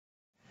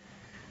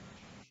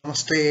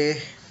नमस्ते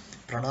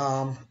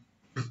प्रणाम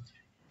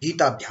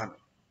गीता ध्यान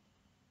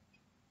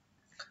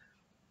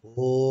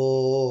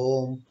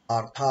ओम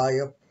पार्थाय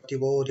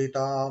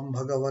प्रतिबोधितां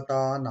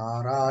भगवता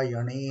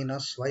नारायणेन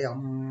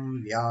स्वयं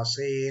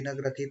व्यासेन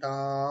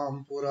ग्रथितां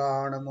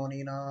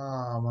पुराणमुनिना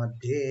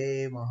मध्ये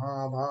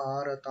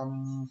महाभारतम्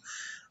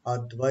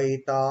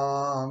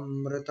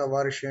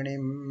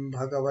अद्वैतामृतवर्षिणीं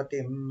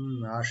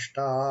भगवतीम्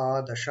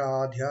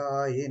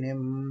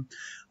अष्टादशाध्यायिनीम्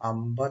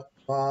अम्ब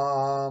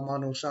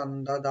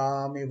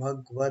त्वामनुसन्दधामि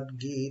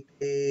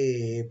भगवद्गीते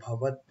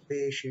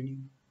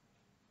भवद्वेषिणीम्।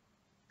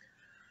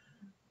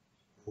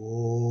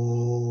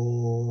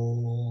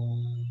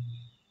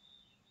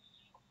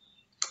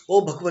 O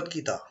Bhagavad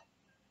Gita,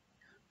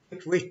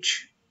 with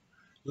which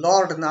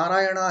Lord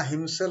Narayana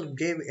himself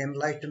gave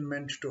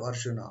enlightenment to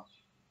Arjuna.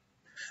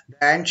 The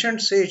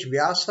ancient sage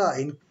Vyasa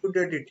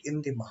included it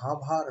in the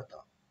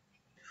Mahabharata.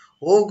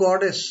 O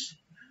goddess,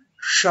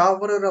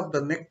 showerer of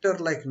the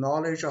nectar-like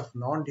knowledge of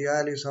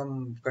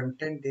non-dualism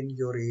contained in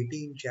your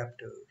 18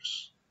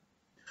 chapters.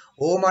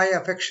 O my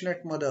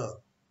affectionate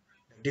mother,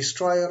 the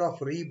destroyer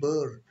of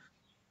rebirth,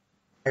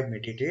 I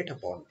meditate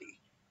upon thee.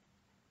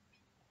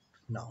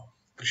 Now,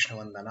 Krishna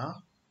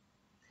Vandana.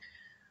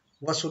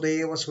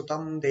 Vasudeva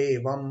Sutam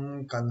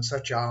Devam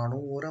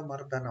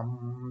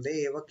Kansachanuramardanam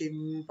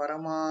Devakim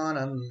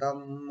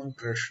Paramanandam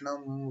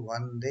Krishnam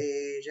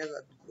Vande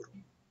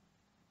Jagadguru.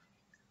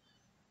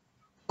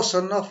 O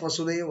son of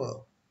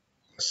Vasudeva,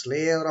 the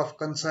slayer of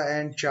Kansa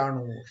and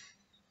Chanur,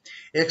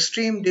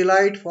 extreme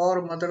delight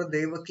for Mother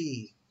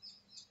Devaki.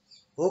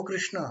 O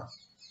Krishna,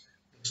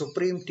 the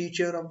supreme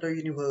teacher of the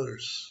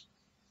universe,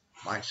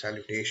 my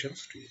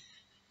salutations to you.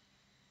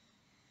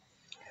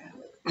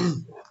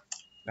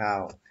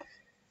 Now,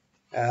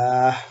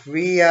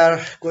 we are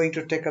going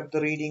to take up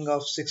the reading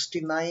of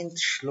 69th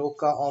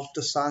Shloka of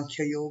the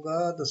Sankhya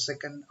Yoga, the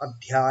second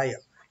Adhyaya,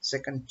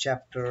 second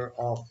chapter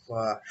of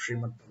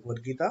Srimad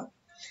Bhagavad Gita.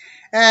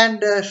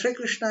 And Sri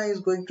Krishna is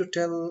going to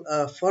tell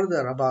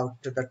further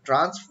about the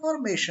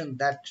transformation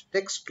that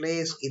takes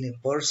place in a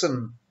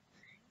person,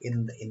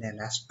 in an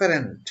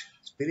aspirant,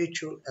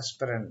 spiritual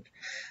aspirant,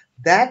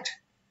 that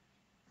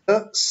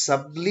the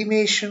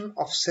sublimation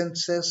of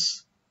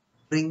senses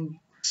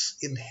brings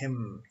in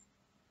him.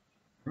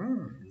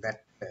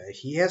 That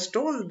he has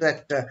told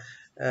that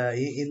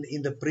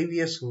in the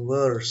previous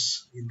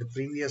verse, in the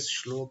previous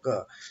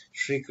shloka,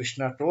 Sri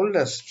Krishna told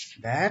us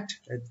that,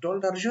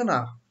 told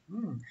Arjuna,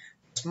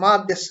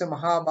 Tasmadhyasya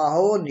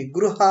mahabaho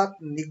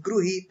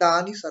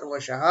nigruhitani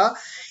sarvashah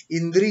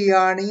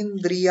indriyani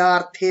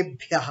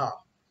indriyarthebhyaha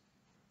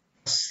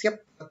tasya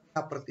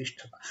pratya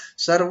pratishtha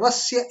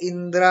sarvasya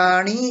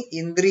indrani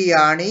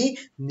indriyani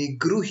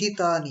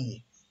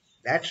nigruhitani.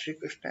 That Sri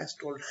Krishna has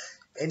told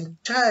in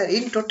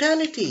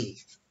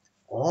totality,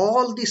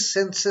 all the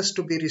senses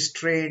to be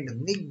restrained,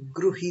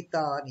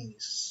 nigruhitani,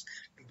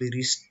 to be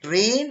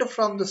restrained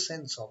from the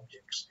sense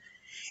objects.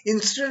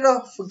 Instead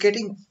of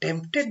getting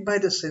tempted by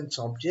the sense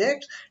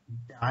objects,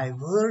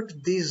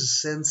 divert these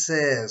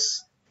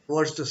senses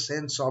towards the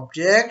sense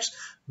objects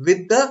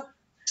with the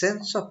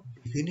sense of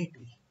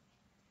divinity.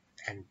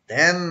 And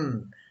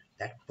then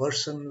that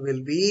person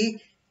will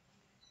be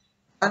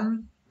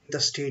one with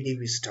the steady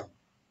wisdom.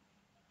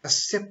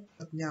 And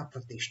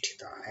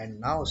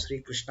now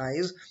Sri Krishna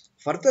is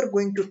further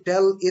going to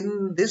tell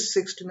in this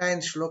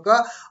 69th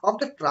shloka of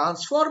the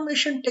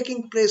transformation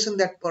taking place in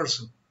that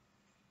person.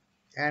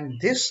 And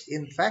this,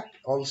 in fact,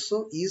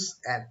 also is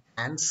an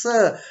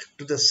answer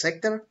to the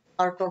second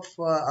part of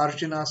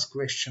Arjuna's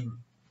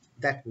question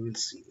that we will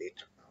see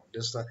later. Now,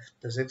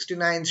 the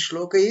 69th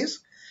shloka is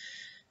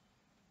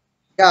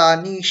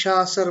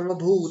niśhā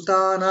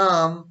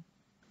sarva-bhūtānāṁ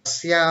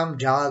tasyāṁ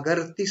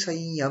jāgarti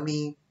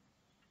sanyamī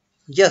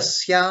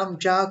yasyam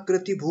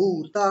jāgarti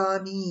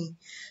bhūtāni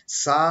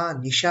sa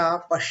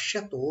niśhā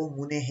paśyato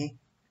munehe.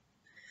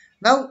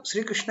 Now,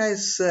 Sri Krishna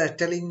is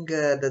telling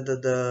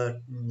the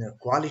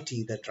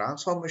quality, the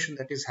transformation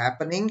that is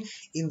happening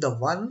in the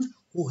one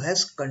who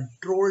has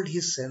controlled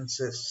his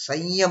senses,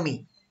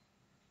 sanyamī,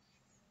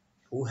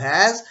 who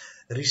has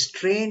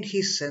restrained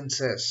his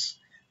senses.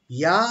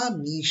 Ya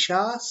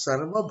niśhā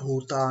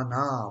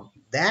sarva-bhūtānāṁ,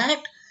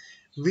 that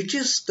which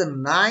is the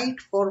night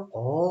for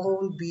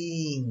all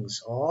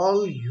beings,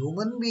 all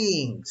human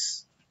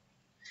beings.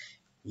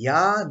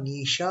 Ya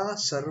niśhā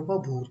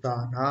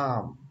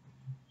sarva-bhūtānāṁ,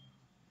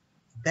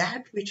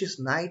 that which is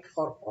night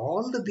for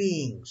all the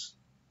beings.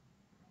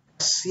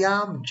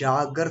 Tasyāṁ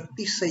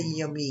jāgarti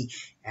sanyamī,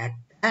 at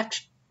that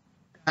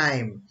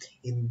time,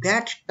 in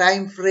that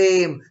time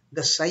frame,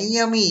 the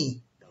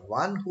sanyamī, the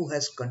one who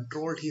has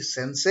controlled his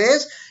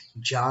senses,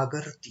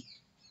 jāgarti,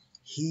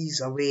 he is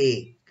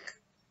awake.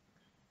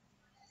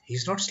 He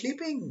is not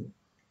sleeping.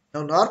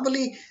 Now,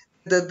 normally,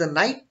 the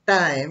night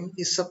time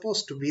is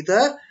supposed to be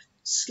the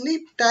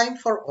sleep time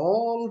for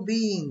all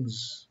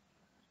beings.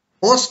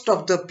 Most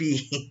of the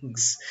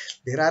beings.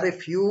 There are a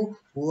few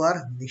who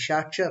are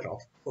niśhāchar,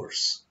 of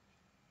course.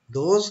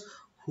 Those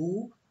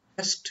who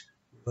just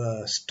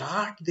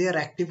start their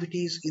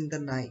activities in the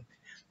night.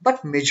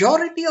 But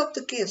majority of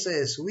the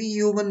cases, we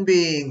human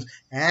beings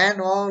and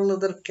all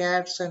other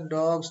cats and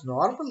dogs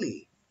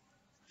normally,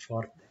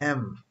 for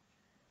them,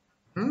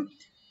 hmm,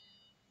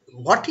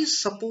 what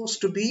is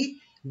supposed to be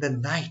the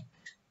night,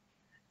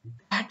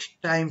 that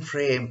time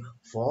frame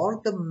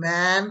for the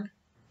man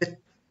with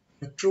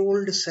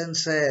controlled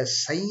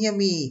senses,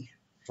 sanyamī,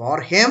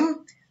 for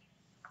him,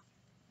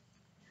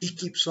 he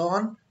keeps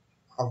on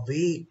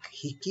awake.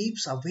 He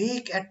keeps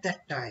awake at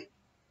that time.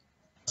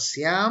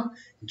 Tasyāṁ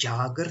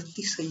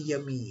jāgarti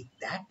sanyamī,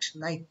 that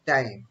night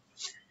time.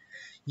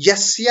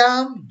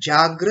 Tasyāṁ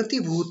jāgarti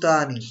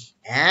bhūtānī,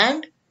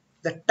 and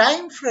the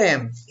time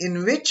frame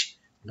in which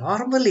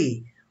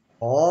normally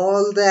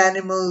all the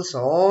animals,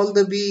 all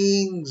the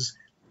beings,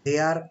 they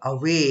are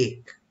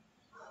awake.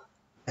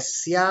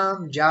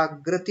 Tasyāṁ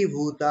jāgarti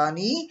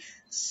bhūtānī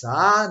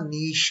sa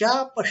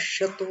niśhā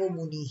paśyato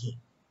munihi.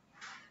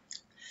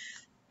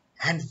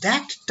 And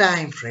that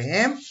time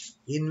frame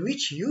in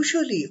which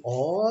usually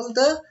all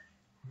the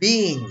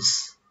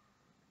beings,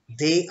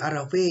 they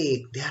are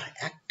awake, they are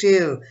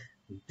active,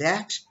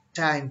 that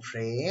time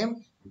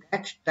frame,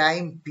 that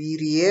time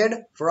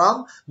period,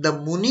 from the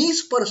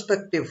Muni's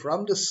perspective,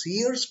 from the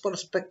seer's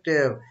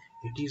perspective,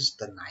 it is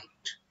the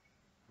night,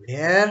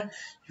 where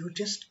you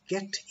just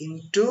get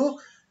into,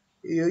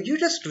 you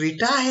just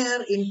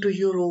retire into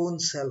your own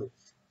self.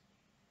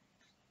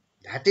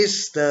 That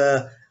is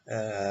the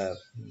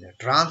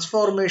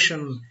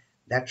transformation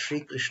that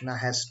Sri Krishna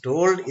has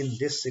told in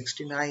this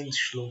 69th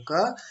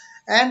shloka.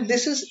 And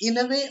this is in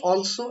a way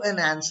also an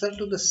answer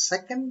to the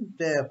second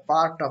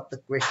part of the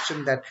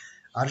question that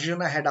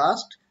Arjuna had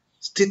asked.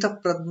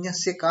 Sthita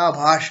prajnasya ka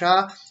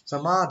bhasha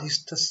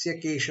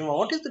samadhistasya Keshava.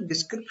 What is the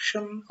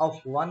description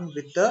of one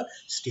with the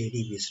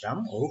steady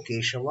wisdom? O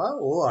Keshava,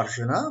 O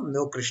Arjuna,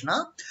 O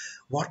Krishna.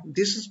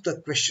 This is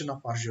the question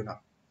of Arjuna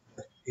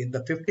in the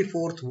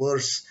 54th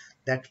verse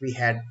that we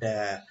had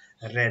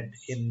read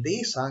in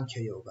the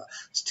Sankhya Yoga.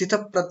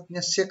 Sthita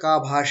prajnasya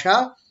ka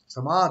bhasha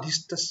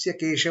samadhistasya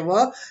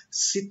Keshava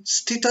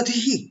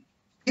sthitadhihi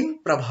kim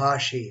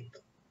prabhashet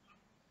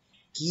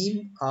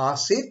kim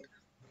asit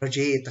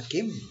brajeta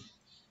kim.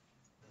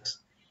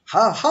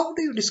 How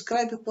do you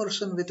describe a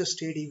person with a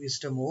steady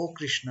wisdom, O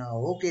Krishna,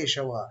 O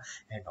Keshava?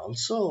 And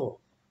also,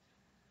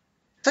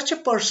 such a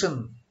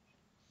person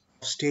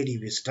of steady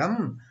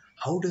wisdom,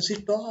 how does he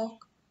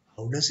talk?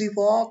 How does he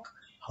walk?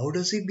 How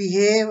does he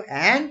behave?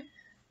 And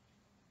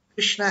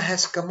Krishna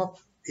has come up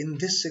in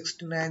this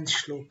 69th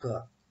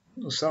shloka,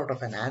 sort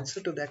of an answer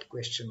to that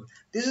question.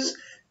 This is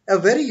a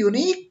very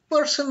unique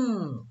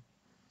person.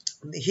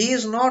 He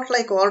is not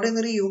like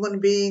ordinary human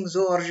beings,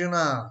 O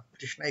Arjuna.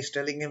 Krishna is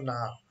telling him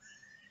now.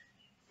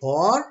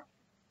 For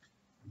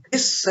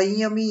this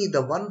sanyamī,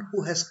 the one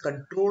who has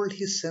controlled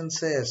his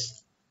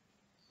senses,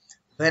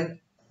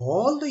 when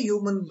all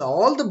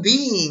the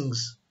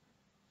beings,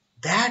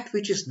 that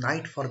which is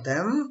night for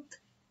them,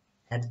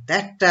 at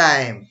that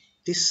time,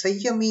 this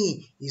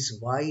sanyamī is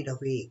wide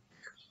awake.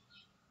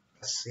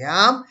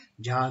 Tasyāṁ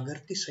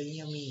jāgarti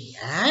sanyamī.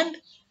 And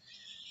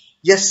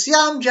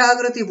yasyāṁ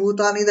jāgarti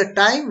bhūtānī, the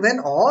time when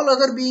all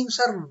other beings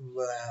are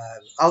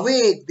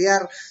awake, they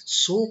are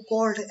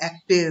so-called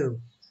active.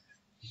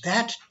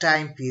 That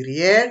time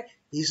period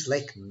is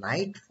like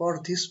night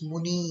for this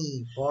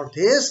Muni, for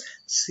this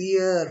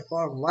seer,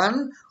 for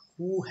one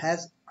who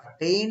has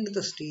attained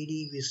the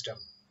steady wisdom.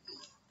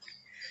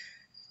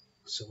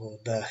 So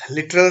the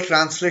literal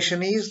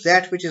translation is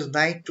that which is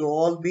night to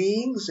all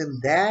beings, in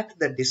that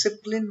the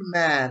disciplined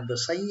man, the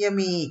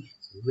sanyamī,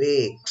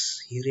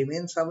 wakes. He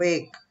remains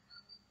awake.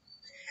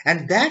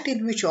 And that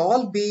in which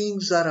all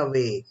beings are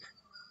awake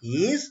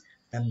is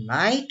the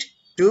night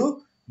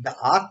to the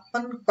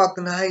Atman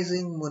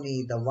cognizing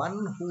Muni, the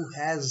one who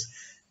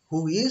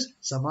is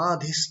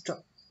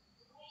samadhista.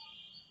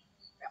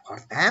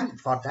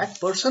 For that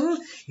person,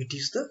 it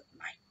is the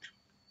night.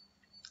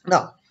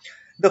 Now,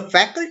 the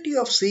faculty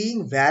of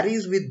seeing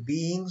varies with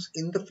beings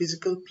in the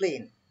physical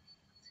plane.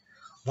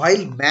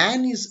 While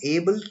man is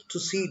able to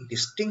see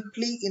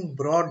distinctly in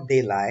broad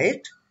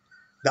daylight,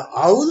 the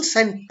owls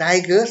and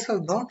tigers are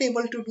not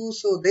able to do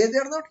so. They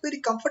are not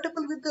very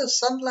comfortable with the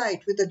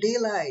sunlight, with the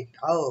daylight.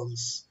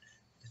 Owls,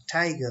 the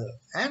tiger,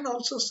 and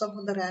also some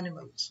other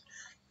animals.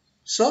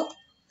 So,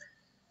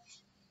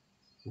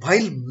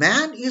 while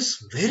man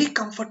is very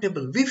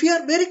comfortable, we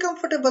are very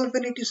comfortable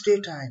when it is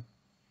daytime.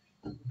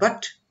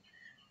 But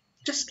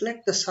just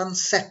let the sun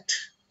set,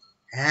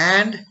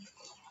 and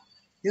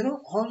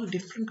all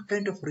different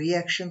kind of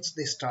reactions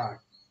they start.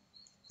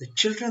 The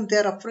children, they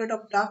are afraid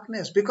of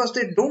darkness because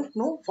they don't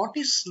know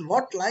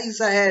what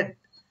lies ahead.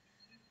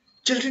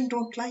 Children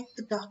don't like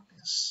the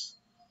darkness.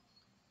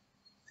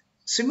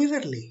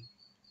 Similarly,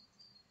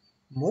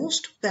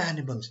 most of the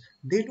animals,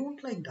 they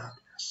don't like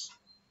darkness.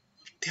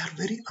 They are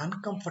very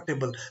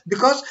uncomfortable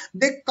because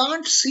they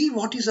can't see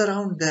what is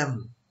around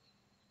them.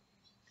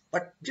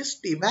 But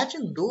just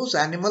imagine those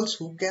animals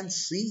who can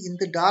see in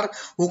the dark,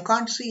 who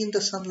can't see in the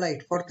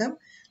sunlight. For them,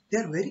 they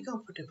are very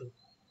comfortable.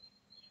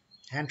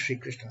 And Sri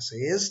Krishna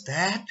says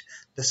that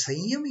the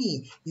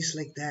sanyamī is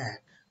like that.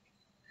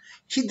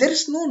 There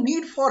is no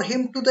need for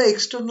him to the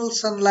external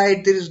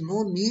sunlight. There is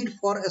no need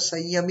for a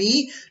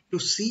sanyamī to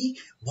see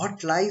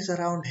what lies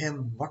around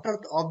him, what are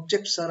the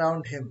objects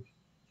around him.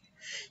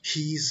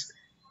 He is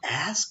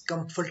as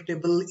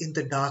comfortable in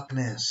the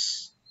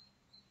darkness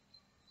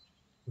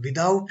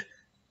without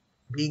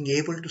being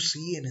able to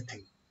see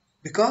anything,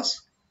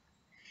 because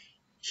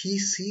he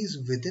sees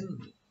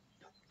within.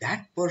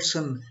 That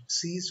person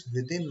sees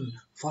within.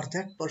 For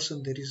that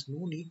person, there is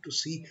no need to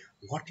see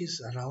what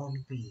is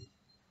around me.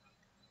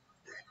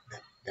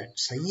 That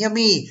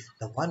sanyamī,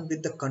 the one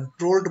with the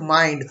controlled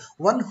mind,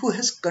 one who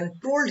has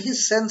controlled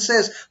his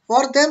senses,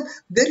 for them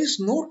there is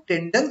no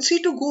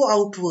tendency to go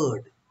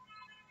outward.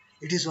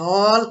 It is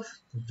all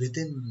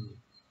within.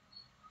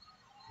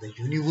 The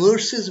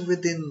universe is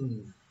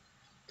within.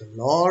 The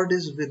Lord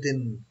is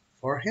within.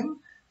 For him,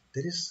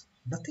 there is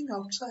nothing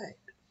outside.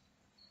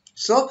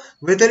 So,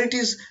 whether it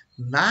is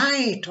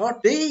night or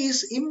day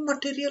is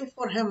immaterial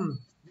for him.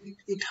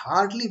 It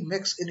hardly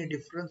makes any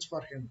difference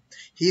for him.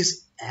 He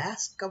is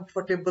as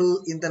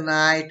comfortable in the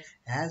night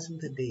as in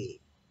the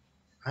day.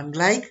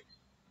 Unlike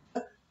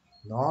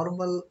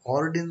normal,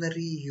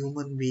 ordinary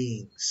human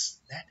beings,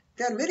 that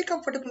they are very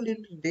comfortable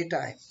in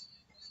daytime.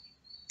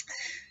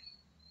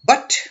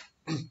 But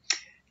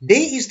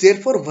day is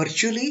therefore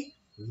virtually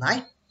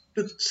night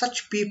to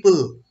such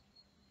people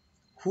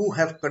who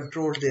have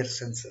controlled their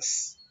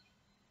senses.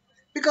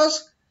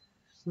 Because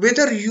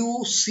whether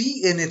you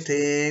see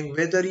anything,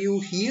 whether you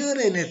hear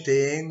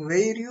anything,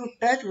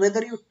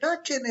 whether you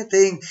touch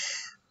anything,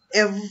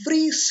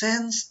 every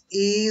sense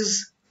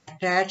is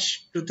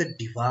attached to the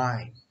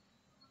divine.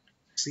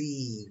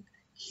 Seeing,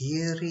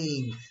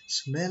 hearing,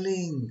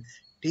 smelling,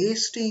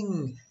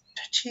 tasting,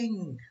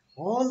 touching,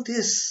 all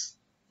these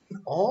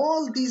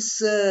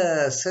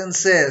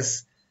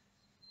senses,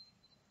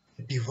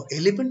 the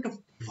element of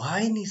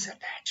divine is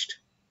attached.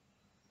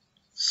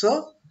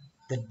 So,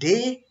 the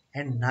day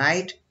and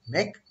night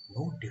make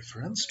no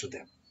difference to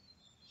them.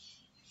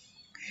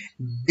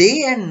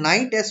 Day and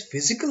night as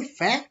physical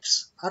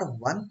facts are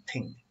one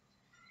thing,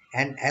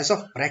 and as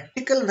of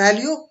practical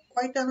value,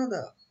 quite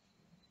another,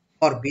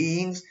 for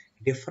beings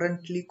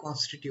differently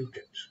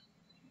constituted.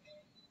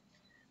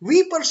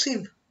 We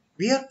perceive,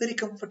 we are very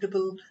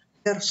comfortable,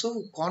 we are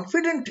so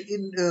confident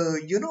in,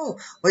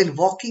 while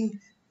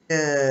walking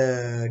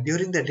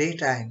during the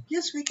daytime.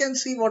 Yes, we can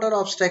see what are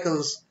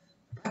obstacles,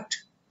 but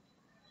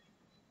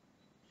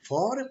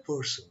for a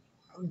person,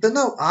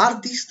 now are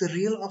these the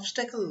real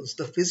obstacles,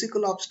 the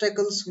physical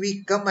obstacles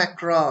we come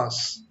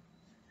across?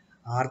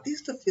 Are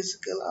these the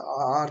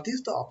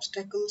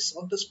obstacles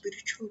on the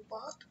spiritual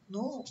path?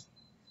 No.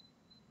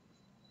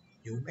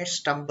 You may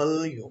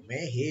stumble, you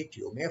may hit,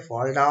 you may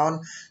fall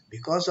down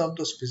because of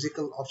those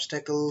physical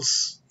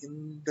obstacles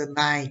in the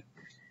night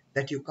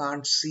that you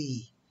can't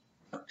see.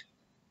 But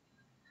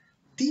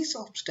these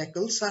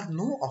obstacles are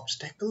no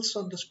obstacles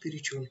on the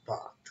spiritual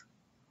path.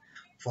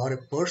 For a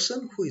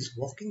person who is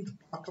walking the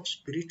path of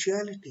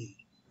spirituality,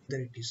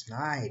 whether it is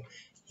night,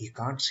 he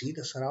can't see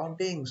the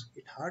surroundings,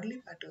 it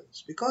hardly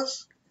matters,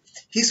 because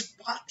his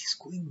path is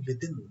going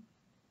within.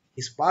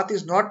 His path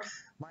is not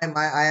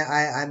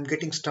I'm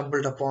getting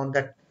stumbled upon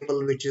that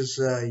table which is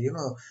in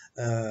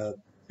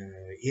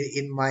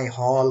my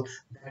hall,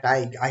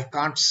 that I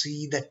can't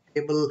see that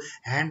table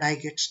and I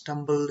get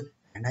stumbled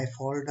and I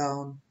fall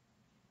down.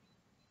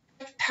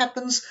 That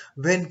happens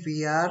when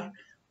we are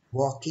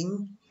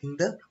walking in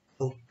the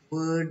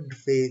outward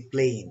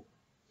plane.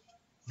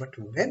 But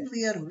when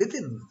we are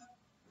within,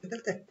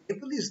 whether the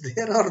table is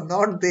there or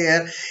not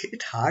there,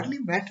 it hardly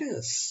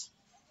matters.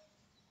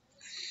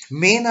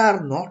 Men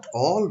are not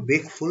all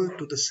wakeful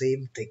to the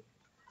same thing.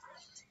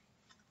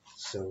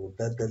 So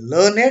the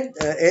learned,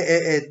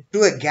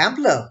 to a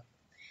gambler,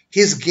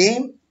 his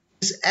game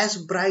is as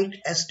bright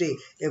as day.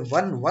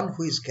 One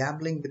who is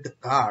gambling with the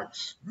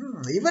cards,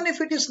 even if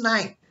it is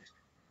night,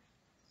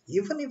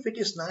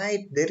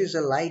 there is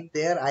a light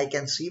there. I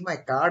can see my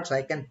cards.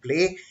 I can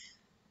play.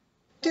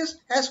 It is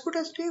as good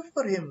as day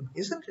for him,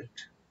 isn't it?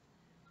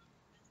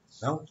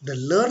 Now, the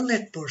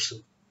learned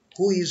person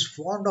who is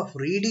fond of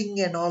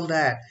reading and all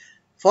that,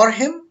 for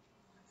him,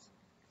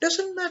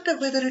 doesn't matter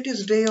whether it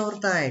is day or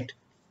night.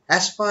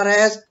 As far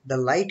as the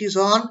light is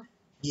on,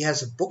 he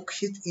has a book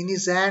in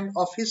his hand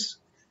of his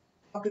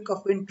topic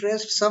of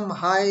interest, some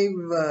high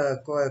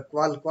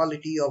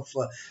quality of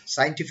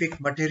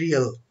scientific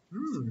material.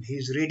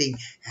 He's reading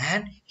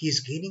and he's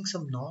gaining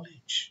some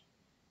knowledge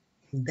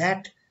in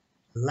that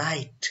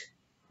light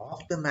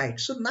of the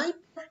night. So night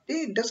or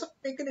day doesn't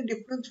make any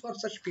difference for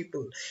such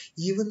people.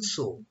 Even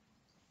so,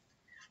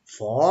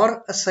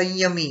 for a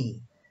sanyamī,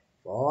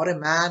 for a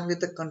man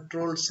with the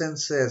controlled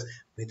senses,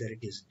 whether it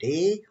is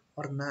day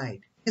or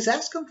night, he is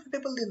as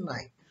comfortable in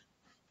night.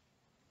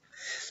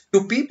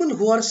 To people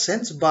who are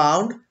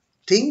sense-bound,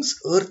 things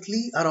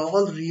earthly are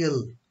all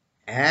real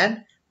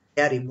and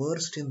they are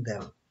immersed in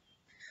them.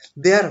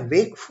 They are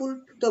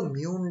wakeful to the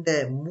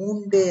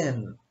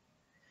mundane.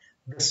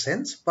 The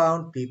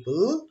sense-bound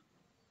people,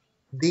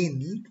 they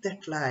need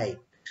that light,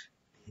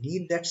 they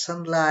need that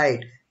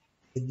sunlight,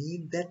 they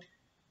need that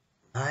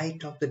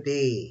light of the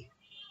day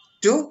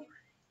to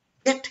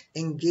get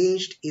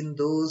engaged in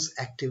those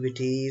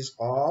activities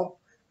of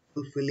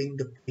fulfilling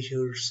the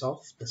pleasures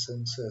of the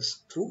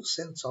senses through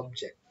sense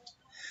objects.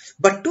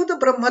 But to the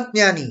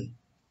Brahmajnani,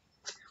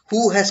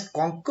 who has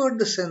conquered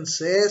the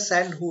senses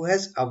and who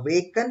has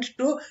awakened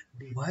to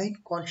divine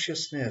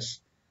consciousness,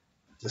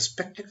 the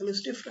spectacle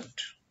is different.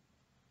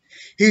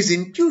 His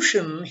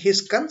intuition,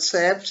 his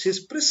concepts, his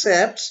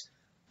percepts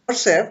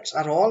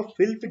are all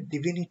filled with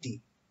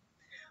divinity.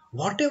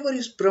 Whatever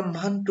is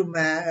Brahman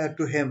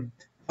to him,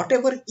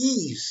 whatever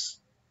is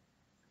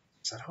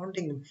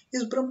surrounding him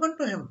is Brahman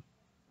to him.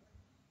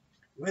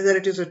 Whether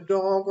it is a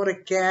dog or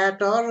a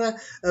cat or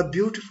a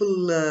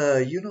beautiful,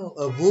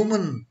 a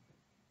woman,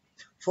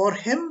 for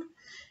him,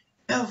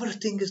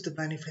 everything is the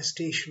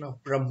manifestation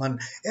of Brahman.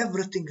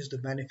 Everything is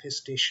the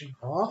manifestation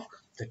of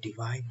the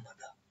Divine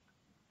Mother.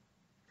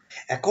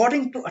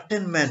 According to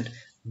attainment,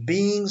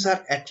 beings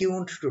are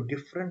attuned to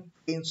different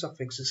planes of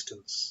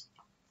existence.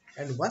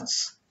 And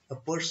once a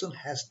person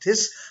has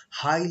this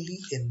highly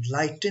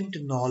enlightened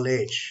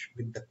knowledge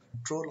with the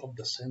control of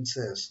the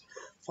senses,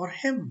 for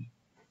him,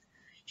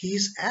 he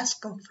is as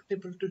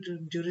comfortable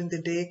during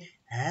the day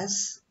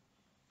as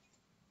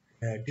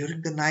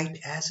during the night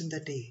as in the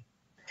day.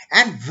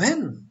 And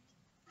when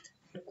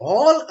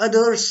all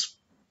other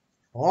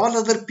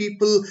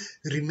people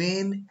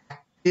remain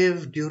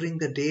active during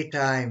the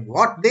daytime,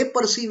 what they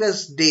perceive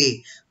as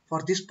day,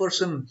 for this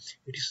person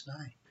it is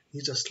night. He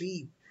is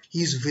asleep.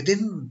 He is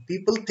within.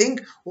 People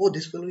think, oh,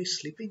 this fellow is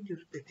sleeping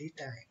during the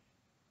daytime.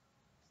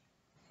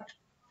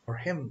 For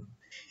him,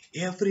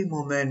 every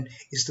moment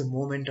is the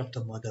moment of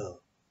the mother,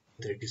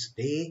 whether it is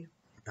day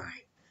or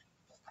night.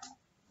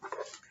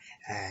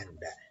 And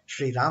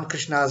Sri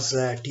Ramakrishna's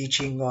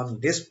teaching on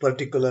this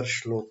particular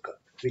shloka,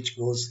 which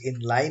goes in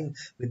line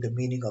with the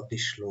meaning of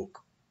this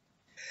shloka.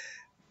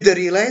 With the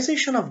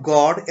realization of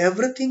God,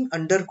 everything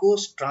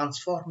undergoes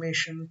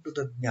transformation to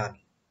the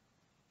jnani.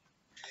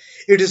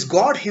 It is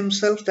God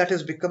himself that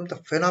has become the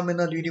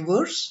phenomenal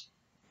universe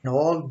and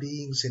all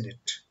beings in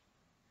it.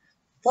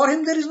 For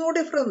him there is no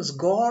difference,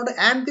 God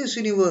and this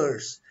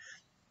universe,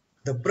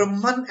 the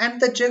Brahman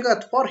and the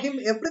Jagat, for him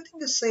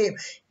everything is same.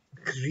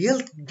 The real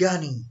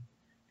jnani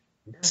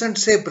doesn't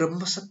say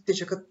Brahma Satya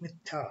Jagat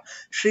Mithya.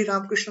 Sri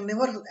Ramakrishna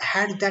never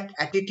had that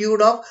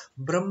attitude of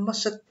Brahma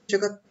Satya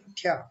Jagat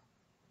Mithya.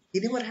 He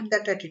never had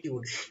that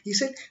attitude. He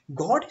said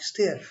God is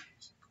there.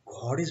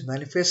 God is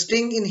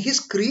manifesting in his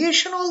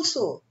creation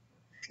also.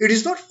 It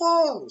is not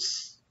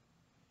false.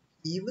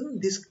 Even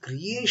this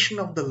creation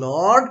of the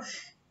Lord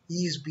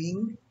is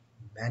being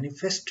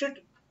manifested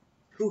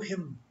through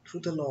him,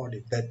 through the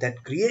Lord.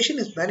 That creation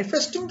is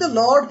manifesting the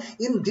Lord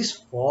in this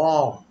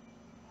form.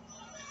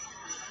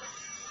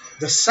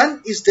 The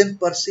son is then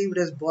perceived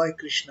as boy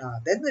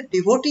Krishna. Then the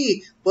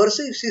devotee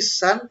perceives his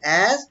son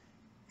as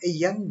a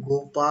young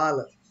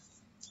Gopal,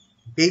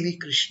 baby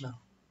Krishna.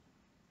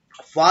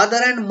 Father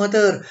and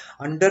mother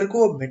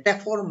undergo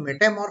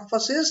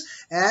metamorphosis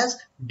as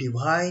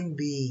divine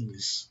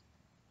beings.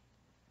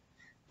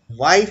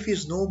 Wife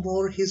is no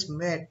more his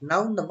mate.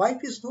 Now the wife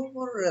is no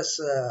more as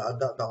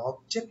the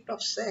object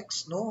of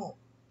sex. No.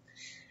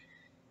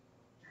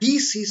 He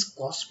sees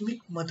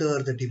cosmic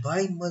mother, the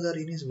divine mother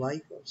in his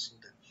wife also.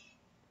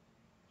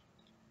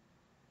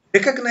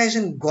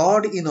 Recognizing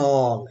God in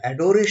all,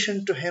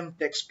 adoration to him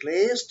takes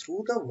place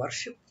through the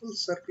worshipful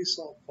service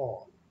of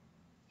all.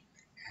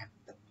 And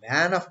the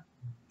man of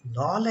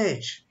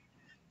knowledge,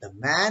 the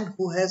man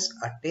who has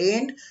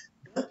attained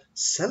the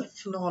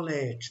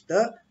self-knowledge,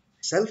 the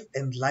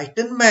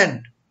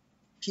self-enlightenment,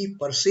 he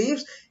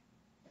perceives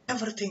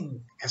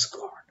everything as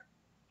God.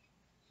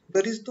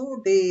 There is no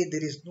day,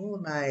 there is no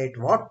night.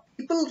 What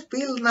people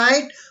feel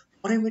night,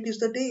 for him it is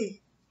the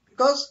day.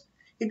 Because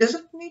he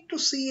doesn't need to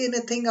see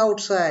anything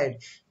outside.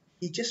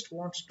 He just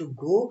wants to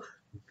go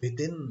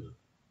within.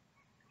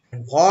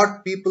 And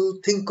what people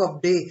think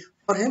of day,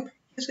 for him,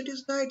 yes, it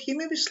is night. He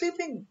may be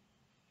sleeping.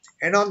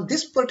 And on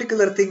this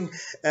particular thing,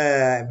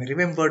 I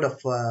remembered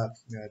of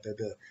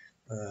the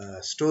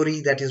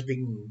story that is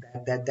being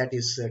that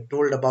is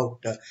told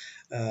about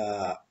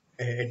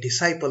a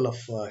disciple of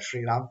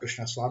Sri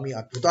Ramakrishna Swami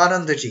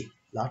Chidbhavananda ji,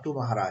 Latu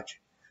Maharaj,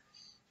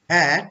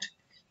 that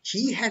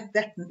he had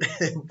that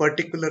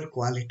particular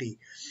quality.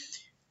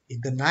 In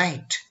the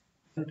night,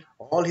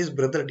 all his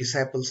brother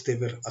disciples, they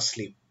were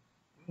asleep.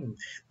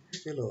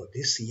 This fellow,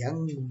 this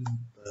young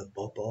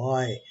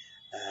boy,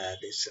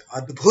 this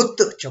adbhut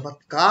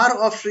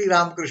chamatkar of Sri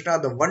Ramakrishna,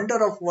 the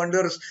wonder of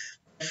wonders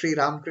Sri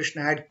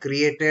Ramakrishna had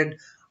created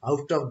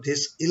out of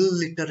this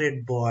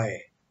illiterate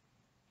boy.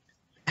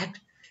 And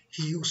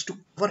he used to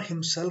cover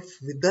himself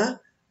with the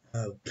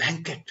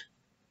blanket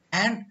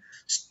and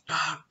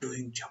start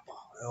doing japa.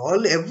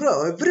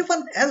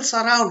 Everyone else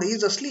around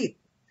is asleep.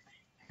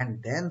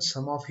 And then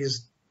some of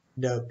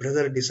the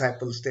brother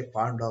disciples, they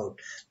found out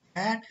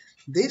that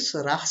this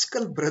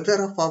rascal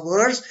brother of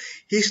ours,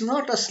 he's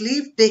not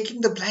asleep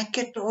taking the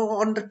blanket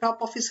on the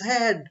top of his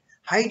head,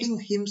 hiding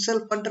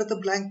himself under the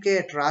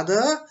blanket.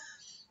 Rather,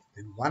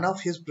 then one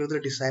of his brother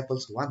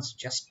disciples once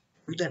just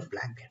pulled that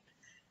blanket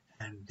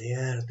And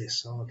there they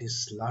saw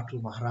this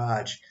Latu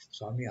Maharaj,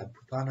 Swami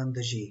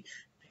Adbhutananda ji,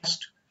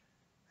 just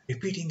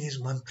repeating his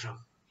mantra.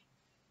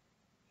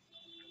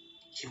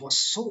 He was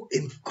so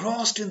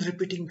engrossed in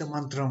repeating the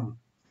mantra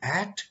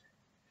that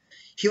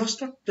he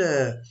was not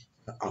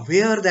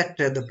aware that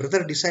the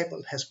brother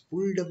disciple has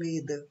pulled away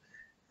the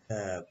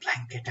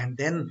blanket, and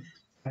then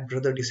that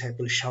brother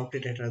disciple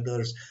shouted at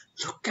others,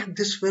 "Look at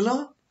this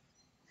fellow!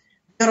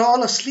 They're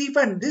all asleep,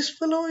 and this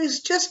fellow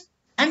is just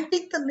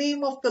chanting the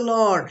name of the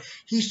Lord.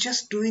 He's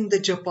just doing the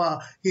japa.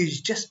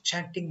 He's just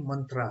chanting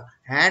mantra,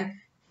 and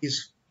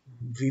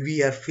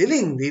we are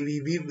feeling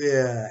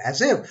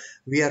as if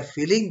we are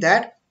feeling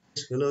that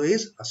this fellow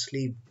is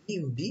asleep,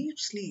 in deep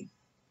sleep."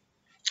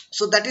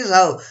 So that is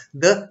how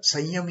the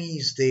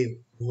sanyamis they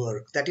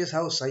work. That is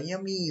how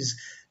sanyamis,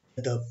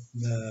 the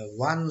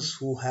ones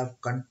who have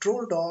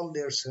controlled all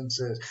their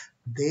senses,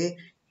 they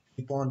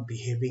keep on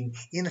behaving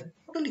in a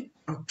totally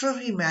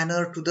contrary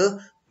manner to the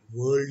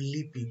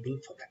worldly people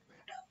for that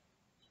matter.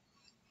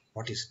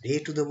 What is day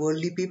to the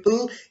worldly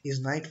people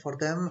is night for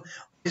them.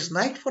 What is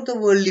night for the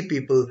worldly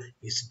people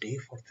is day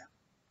for them.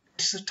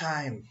 It's a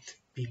time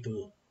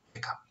people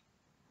wake up.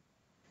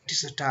 It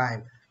is a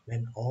time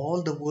when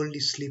all the world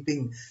is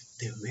sleeping.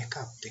 They wake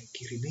up, they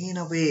remain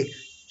awake,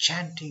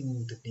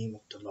 chanting the name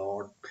of the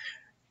Lord,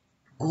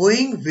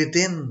 going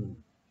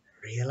within,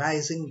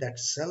 realizing that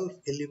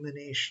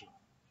self-elimination.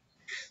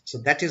 So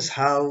that is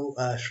how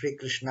Sri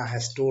Krishna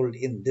has told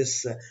in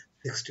this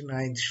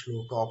 69th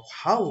shloka of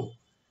how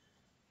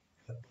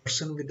a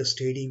person with a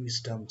steady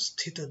wisdom,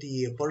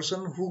 sthitadi, a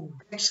person who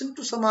gets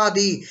into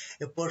samadhi,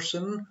 a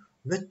person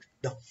with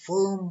the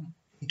firm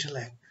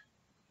intellect,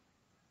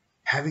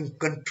 having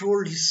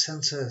controlled his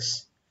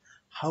senses,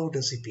 how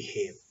does he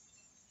behave?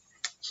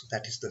 So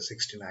that is the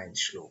 69th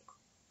shloka.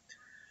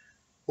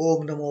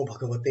 Om Namo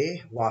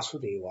Bhagavate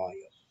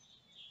Vasudevaya.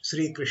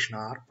 Sri Krishna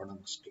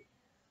Arpanamastu.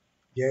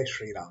 Jai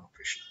Sri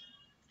Ramakrishna.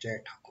 Jai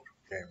Thakur.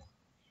 Jai Ma.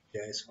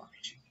 Jai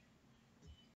Swamiji.